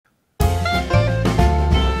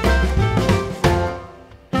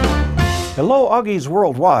Hello, Augies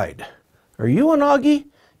worldwide. Are you an Augie?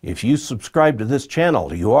 If you subscribe to this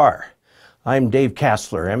channel, you are. I'm Dave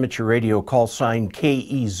Kassler, amateur radio call sign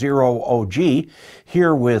KE0OG,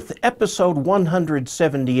 here with episode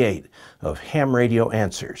 178 of Ham Radio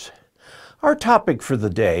Answers. Our topic for the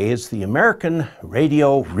day is the American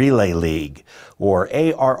Radio Relay League, or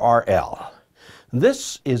ARRL.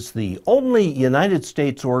 This is the only United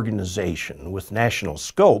States organization with national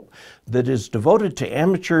scope that is devoted to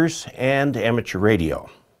amateurs and amateur radio.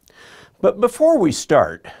 But before we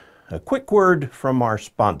start, a quick word from our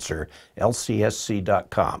sponsor,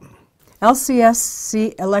 LCSC.com.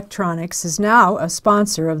 LCSC Electronics is now a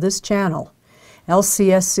sponsor of this channel.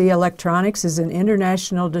 LCSC Electronics is an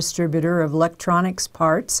international distributor of electronics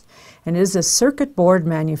parts and is a circuit board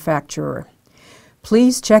manufacturer.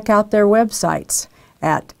 Please check out their websites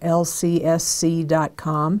at lcsc.com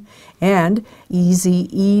and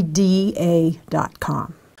easyeda.com.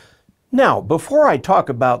 Now, before I talk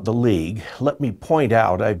about the league, let me point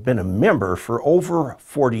out I've been a member for over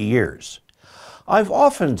 40 years. I've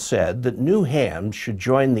often said that new hams should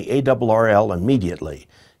join the ARRL immediately,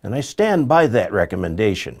 and I stand by that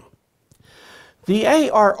recommendation. The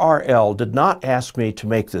ARRL did not ask me to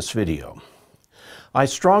make this video. I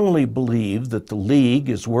strongly believe that the league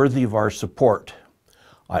is worthy of our support.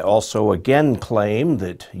 I also again claim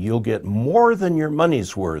that you'll get more than your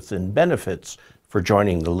money's worth in benefits for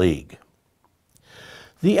joining the league.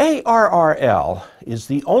 The ARRL is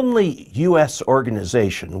the only U.S.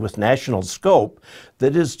 organization with national scope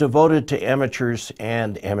that is devoted to amateurs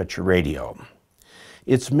and amateur radio.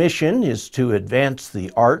 Its mission is to advance the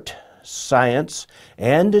art, science,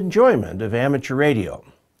 and enjoyment of amateur radio.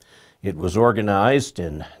 It was organized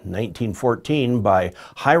in 1914 by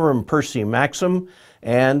Hiram Percy Maxim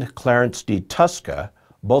and Clarence D. Tuska,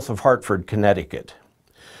 both of Hartford, Connecticut.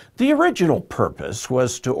 The original purpose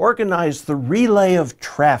was to organize the relay of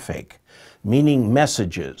traffic, meaning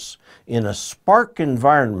messages, in a spark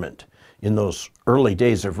environment. In those early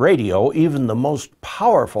days of radio, even the most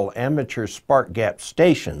powerful amateur spark gap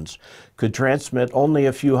stations could transmit only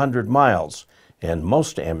a few hundred miles, and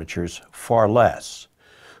most amateurs far less.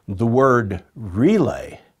 The word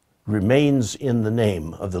relay remains in the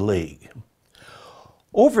name of the league.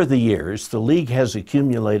 Over the years, the league has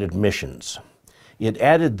accumulated missions. It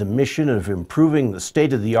added the mission of improving the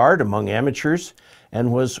state of the art among amateurs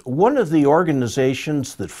and was one of the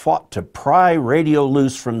organizations that fought to pry radio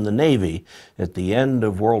loose from the Navy at the end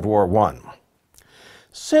of World War I.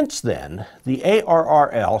 Since then, the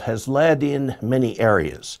ARRL has led in many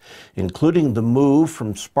areas, including the move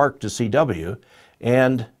from Spark to CW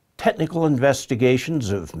and technical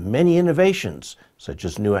investigations of many innovations, such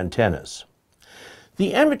as new antennas.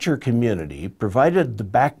 The amateur community provided the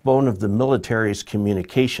backbone of the military's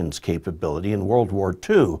communications capability in World War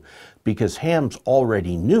II because hams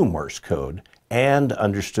already knew Morse code and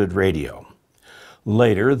understood radio.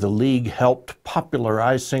 Later, the league helped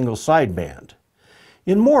popularize single sideband.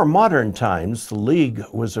 In more modern times, the league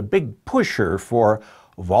was a big pusher for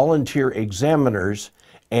volunteer examiners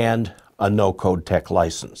and a no-code tech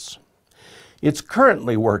license. It's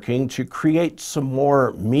currently working to create some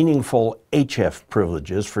more meaningful HF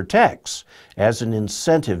privileges for techs as an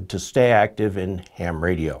incentive to stay active in ham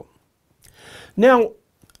radio. Now,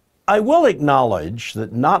 I will acknowledge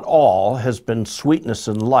that not all has been sweetness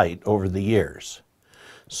and light over the years.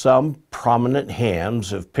 Some prominent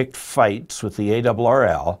hams have picked fights with the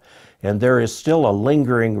ARRL, and there is still a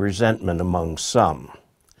lingering resentment among some.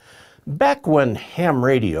 Back when ham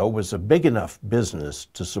radio was a big enough business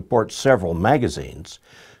to support several magazines,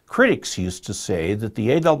 critics used to say that the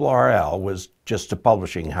ARRL was just a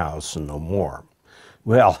publishing house and no more.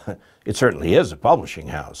 Well, it certainly is a publishing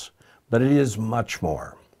house, but it is much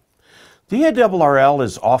more. The ARRL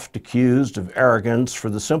is oft accused of arrogance for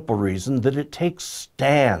the simple reason that it takes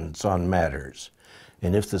stands on matters.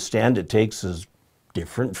 And if the stand it takes is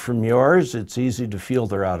different from yours, it's easy to feel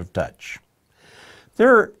they're out of touch.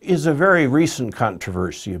 There is a very recent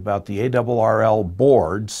controversy about the ARRL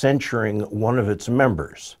board censuring one of its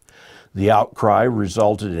members. The outcry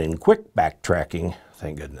resulted in quick backtracking,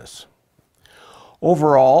 thank goodness.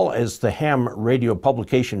 Overall, as the ham radio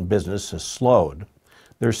publication business has slowed,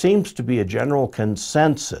 there seems to be a general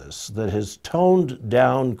consensus that has toned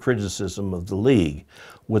down criticism of the league,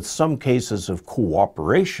 with some cases of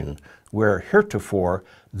cooperation where heretofore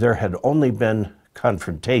there had only been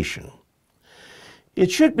confrontation. It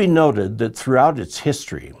should be noted that throughout its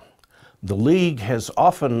history, the league has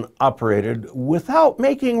often operated without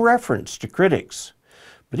making reference to critics,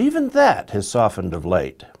 but even that has softened of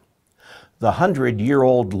late. The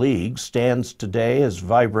 100-year-old league stands today as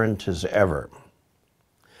vibrant as ever.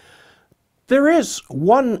 There is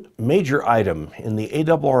one major item in the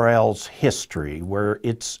ARRL's history where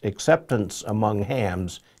its acceptance among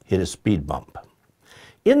hams hit a speed bump.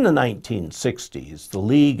 In the 1960s, the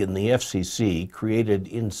League and the FCC created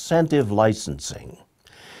incentive licensing.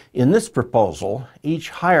 In this proposal, each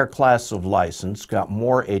higher class of license got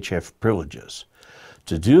more HF privileges.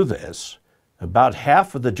 To do this, about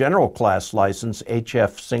half of the general class license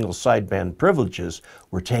HF single sideband privileges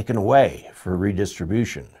were taken away for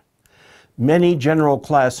redistribution. Many general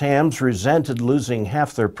class hams resented losing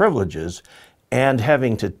half their privileges and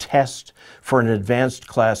having to test for an advanced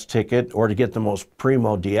class ticket or to get the most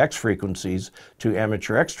primo DX frequencies to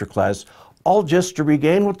amateur extra class, all just to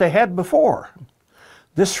regain what they had before.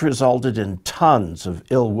 This resulted in tons of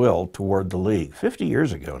ill will toward the League, 50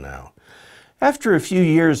 years ago now. After a few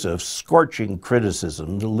years of scorching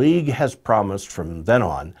criticism, the League has promised from then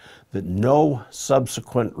on that no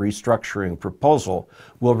subsequent restructuring proposal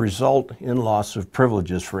will result in loss of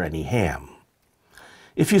privileges for any ham.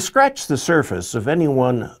 If you scratch the surface of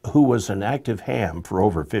anyone who was an active ham for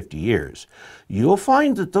over 50 years, you'll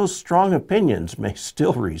find that those strong opinions may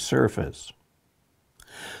still resurface.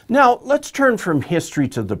 Now, let's turn from history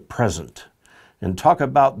to the present and talk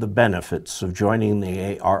about the benefits of joining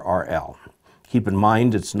the ARRL. Keep in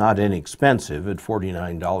mind it's not inexpensive at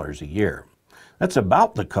 $49 a year. That's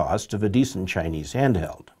about the cost of a decent Chinese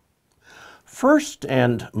handheld. First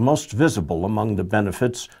and most visible among the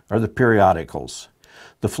benefits are the periodicals.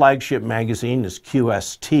 The flagship magazine is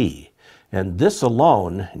QST, and this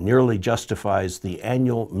alone nearly justifies the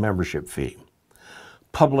annual membership fee.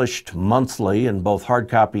 Published monthly in both hard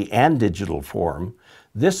copy and digital form,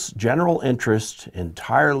 this general interest,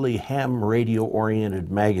 entirely ham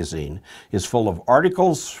radio-oriented magazine is full of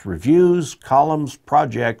articles, reviews, columns,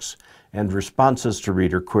 projects, and responses to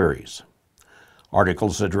reader queries.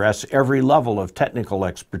 Articles address every level of technical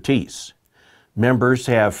expertise. Members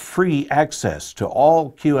have free access to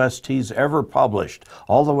all QSTs ever published,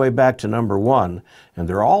 all the way back to #1, and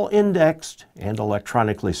they're all indexed and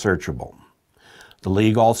electronically searchable. The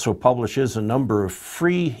League also publishes a number of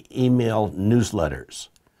free email newsletters.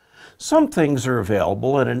 Some things are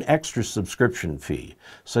available at an extra subscription fee,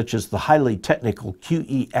 such as the highly technical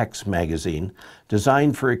QEX magazine,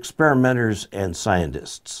 designed for experimenters and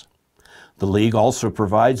scientists. The League also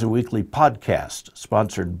provides a weekly podcast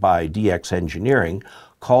sponsored by DX Engineering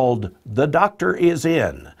called The Doctor Is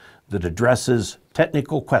In that addresses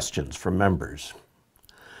technical questions from members.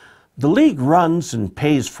 The League runs and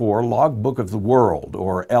pays for Logbook of the World,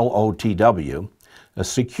 or LOTW, a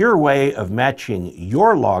secure way of matching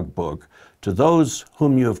your logbook to those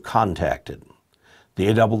whom you have contacted. The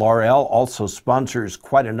ARRL also sponsors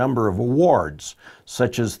quite a number of awards,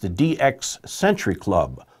 such as the DX Century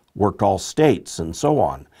Club, Worked All States, and so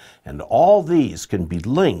on, and all these can be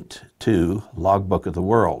linked to Logbook of the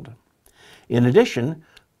World. In addition,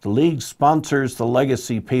 the League sponsors the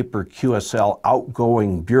legacy paper QSL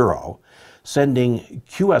Outgoing Bureau, sending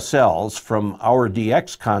QSLs from our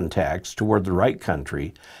DX contacts toward the right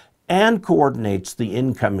country, and coordinates the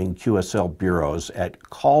incoming QSL bureaus at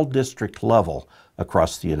call district level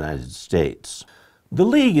across the United States. The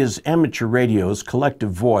League is amateur radio's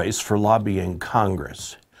collective voice for lobbying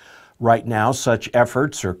Congress. Right now, such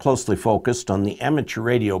efforts are closely focused on the Amateur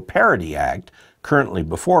Radio Parity Act, currently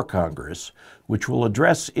before Congress, which will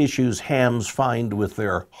address issues hams find with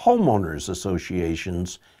their homeowners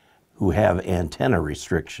associations who have antenna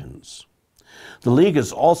restrictions. The League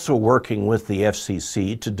is also working with the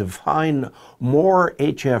FCC to define more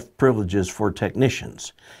HF privileges for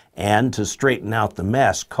technicians and to straighten out the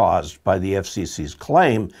mess caused by the FCC's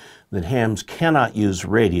claim that hams cannot use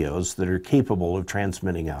radios that are capable of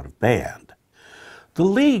transmitting out of band. The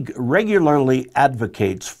League regularly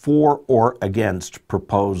advocates for or against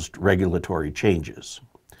proposed regulatory changes.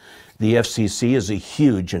 The FCC is a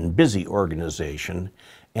huge and busy organization,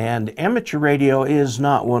 and amateur radio is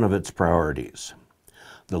not one of its priorities.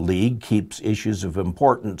 The League keeps issues of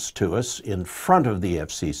importance to us in front of the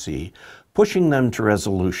FCC, pushing them to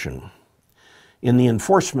resolution. In the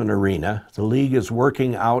enforcement arena, the League is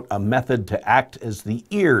working out a method to act as the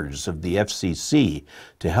ears of the FCC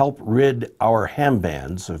to help rid our ham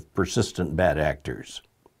bands of persistent bad actors.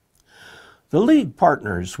 The League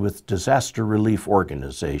partners with disaster relief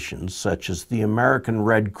organizations such as the American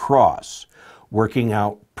Red Cross, working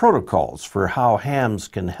out protocols for how hams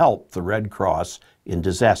can help the Red Cross in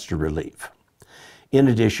disaster relief. In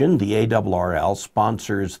addition, the ARRL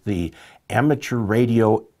sponsors the Amateur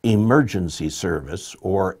Radio Emergency Service,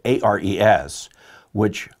 or ARES,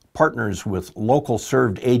 which partners with local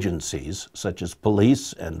served agencies such as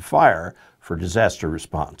police and fire for disaster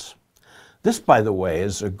response. This, by the way,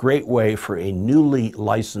 is a great way for a newly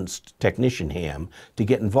licensed technician ham to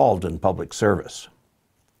get involved in public service.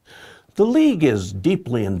 The League is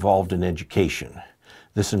deeply involved in education.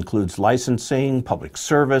 This includes licensing, public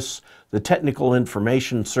service, the Technical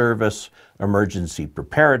Information Service, emergency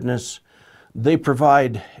preparedness. They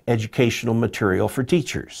provide educational material for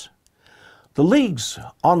teachers. The League's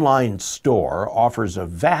online store offers a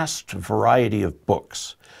vast variety of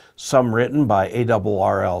books, some written by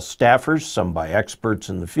ARRL staffers, some by experts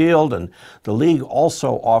in the field, and the League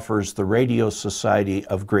also offers the Radio Society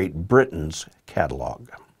of Great Britain's catalog.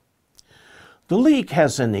 The League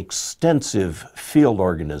has an extensive field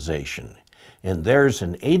organization, and there's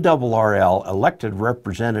an ARRL elected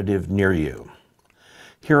representative near you.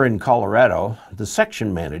 Here in Colorado, the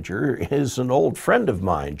section manager is an old friend of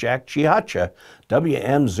mine, Jack Chiacha,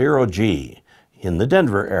 WM0G, in the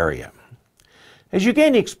Denver area. As you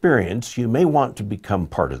gain experience, you may want to become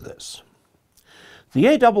part of this. The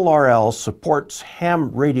ARRL supports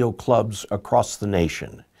ham radio clubs across the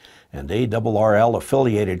nation, and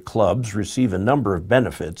ARRL-affiliated clubs receive a number of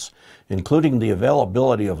benefits, including the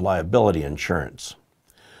availability of liability insurance.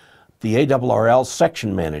 The ARRL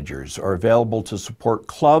section managers are available to support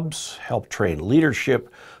clubs, help train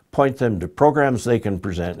leadership, point them to programs they can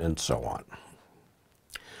present, and so on.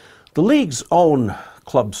 The League's own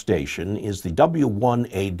club station is the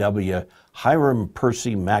W1AW Hiram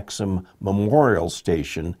Percy Maxim Memorial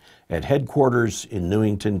Station at headquarters in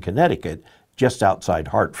Newington, Connecticut, just outside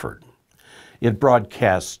Hartford. It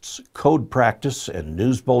broadcasts code practice and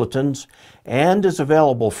news bulletins and is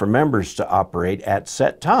available for members to operate at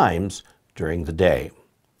set times during the day.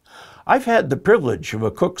 I've had the privilege of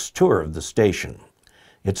a cook's tour of the station.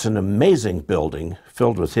 It's an amazing building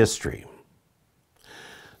filled with history.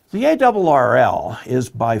 The ARRL is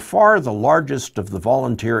by far the largest of the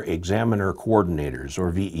Volunteer Examiner Coordinators,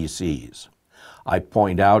 or VECs. I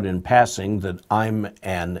point out in passing that I'm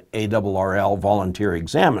an ARRL volunteer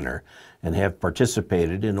examiner and have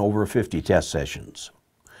participated in over 50 test sessions.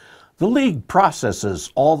 The League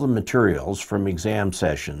processes all the materials from exam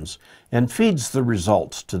sessions and feeds the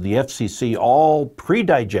results to the FCC all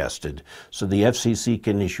pre-digested so the FCC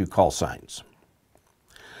can issue call signs.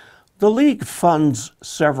 The League funds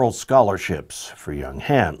several scholarships for young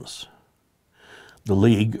hams. The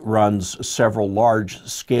League runs several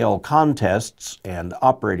large-scale contests and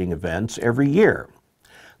operating events every year.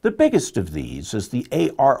 The biggest of these is the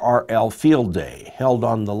ARRL Field Day, held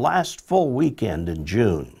on the last full weekend in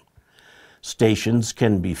June. Stations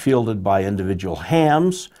can be fielded by individual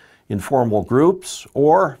hams, informal groups,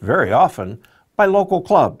 or, very often, by local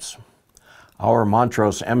clubs. Our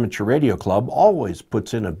Montrose Amateur Radio Club always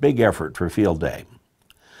puts in a big effort for Field Day.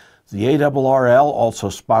 The ARRL also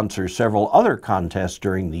sponsors several other contests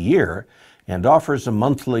during the year and offers a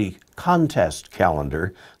monthly contest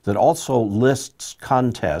calendar that also lists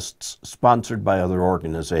contests sponsored by other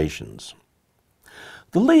organizations.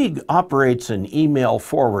 The League operates an email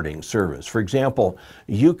forwarding service. For example,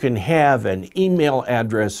 you can have an email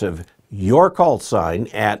address of your call sign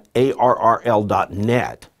at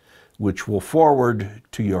arrl.net, which will forward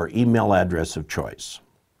to your email address of choice.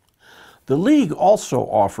 The League also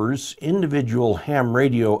offers individual ham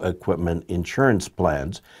radio equipment insurance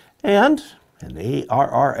plans and an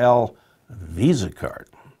ARRL Visa card.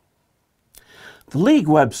 The League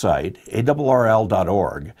website,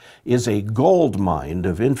 arrl.org, is a gold mine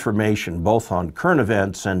of information both on current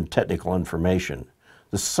events and technical information.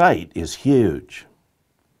 The site is huge.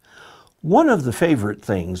 One of the favorite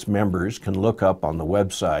things members can look up on the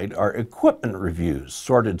website are equipment reviews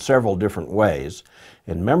sorted several different ways,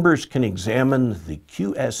 and members can examine the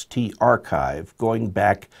QST archive going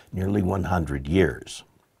back nearly 100 years.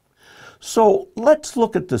 So let's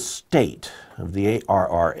look at the state of the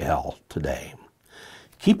ARRL today.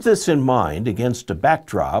 Keep this in mind against a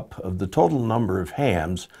backdrop of the total number of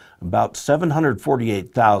hams, about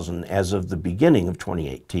 748,000 as of the beginning of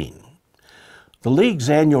 2018. The League's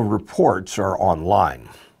annual reports are online.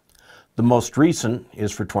 The most recent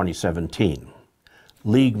is for 2017.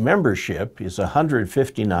 League membership is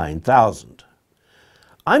 159,000.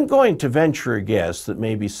 I'm going to venture a guess that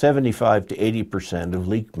maybe 75 to 80% of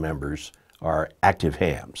League members are active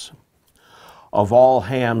hams. Of all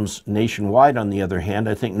hams nationwide, on the other hand,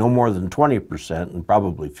 I think no more than 20%, and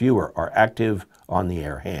probably fewer, are active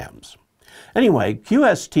on-the-air hams. Anyway,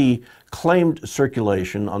 QST claimed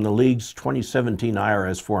circulation on the League's 2017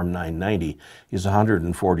 IRS Form 990 is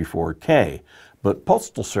 144K, but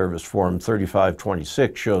Postal Service Form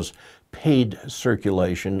 3526 shows paid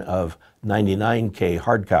circulation of 99K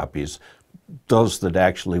hard copies, those that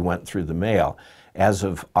actually went through the mail. as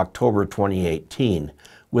of October 2018,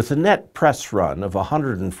 with a net press run of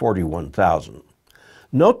 141,000.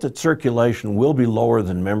 Note that circulation will be lower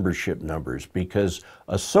than membership numbers because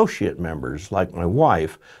associate members, like my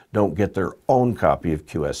wife, don't get their own copy of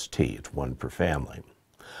QST. It's one per family.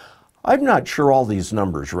 I'm not sure all these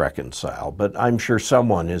numbers reconcile, but I'm sure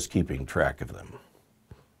someone is keeping track of them.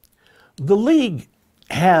 The League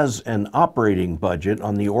has an operating budget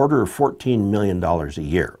on the order of $14 million a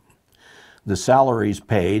year. The salaries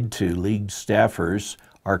paid to League staffers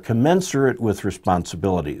are commensurate with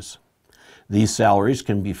responsibilities. These salaries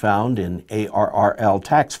can be found in ARRL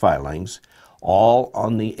tax filings, all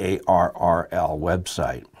on the ARRL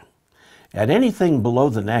website. At anything below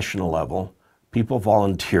the national level, people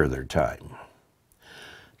volunteer their time.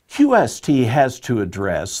 QST has to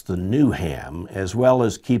address the new ham as well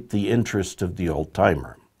as keep the interest of the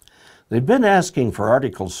old-timer. They've been asking for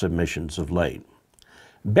article submissions of late.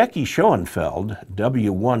 Becky Schoenfeld,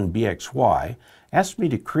 W1BXY, asked me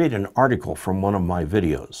to create an article from one of my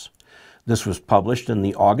videos. This was published in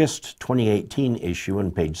the August 2018 issue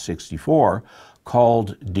on page 64,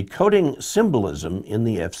 called Decoding Symbolism in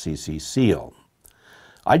the FCC Seal.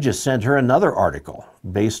 I just sent her another article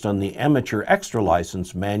based on the Amateur Extra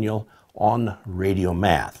License Manual on Radio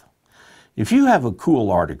Math. If you have a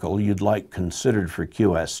cool article you'd like considered for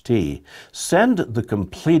QST, send the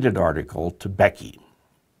completed article to Becky.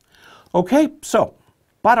 Okay, so,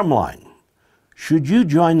 bottom line, should you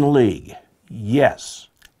join the League? Yes,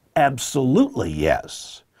 absolutely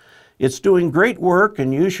yes. It's doing great work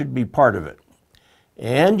and you should be part of it.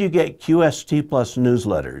 And you get QST Plus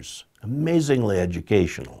newsletters, amazingly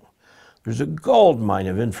educational. There's a goldmine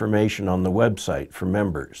of information on the website for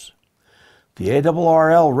members. The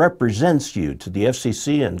ARRL represents you to the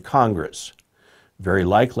FCC and Congress. Very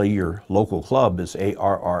likely your local club is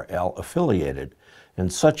ARRL affiliated,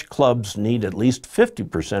 and such clubs need at least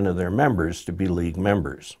 50% of their members to be League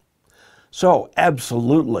members. So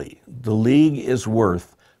absolutely, the League is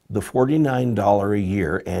worth the $49 a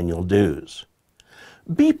year annual dues.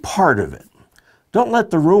 Be part of it. Don't let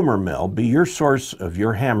the rumor mill be your source of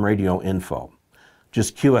your ham radio info.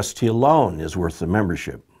 Just QST alone is worth the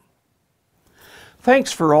membership.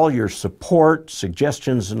 Thanks for all your support,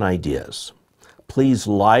 suggestions, and ideas. Please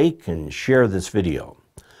like and share this video.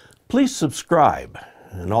 Please subscribe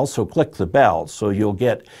and also click the bell so you'll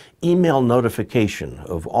get email notification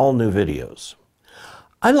of all new videos.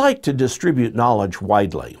 I like to distribute knowledge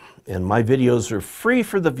widely, and my videos are free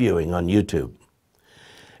for the viewing on YouTube.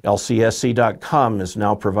 LCSC.com is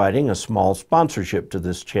now providing a small sponsorship to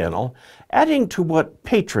this channel, adding to what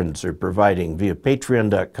patrons are providing via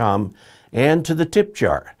Patreon.com and to the tip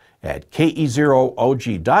jar at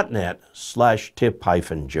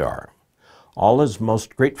ke0og.net/tip-jar. All is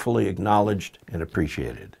most gratefully acknowledged and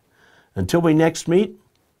appreciated. Until we next meet,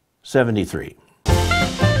 73.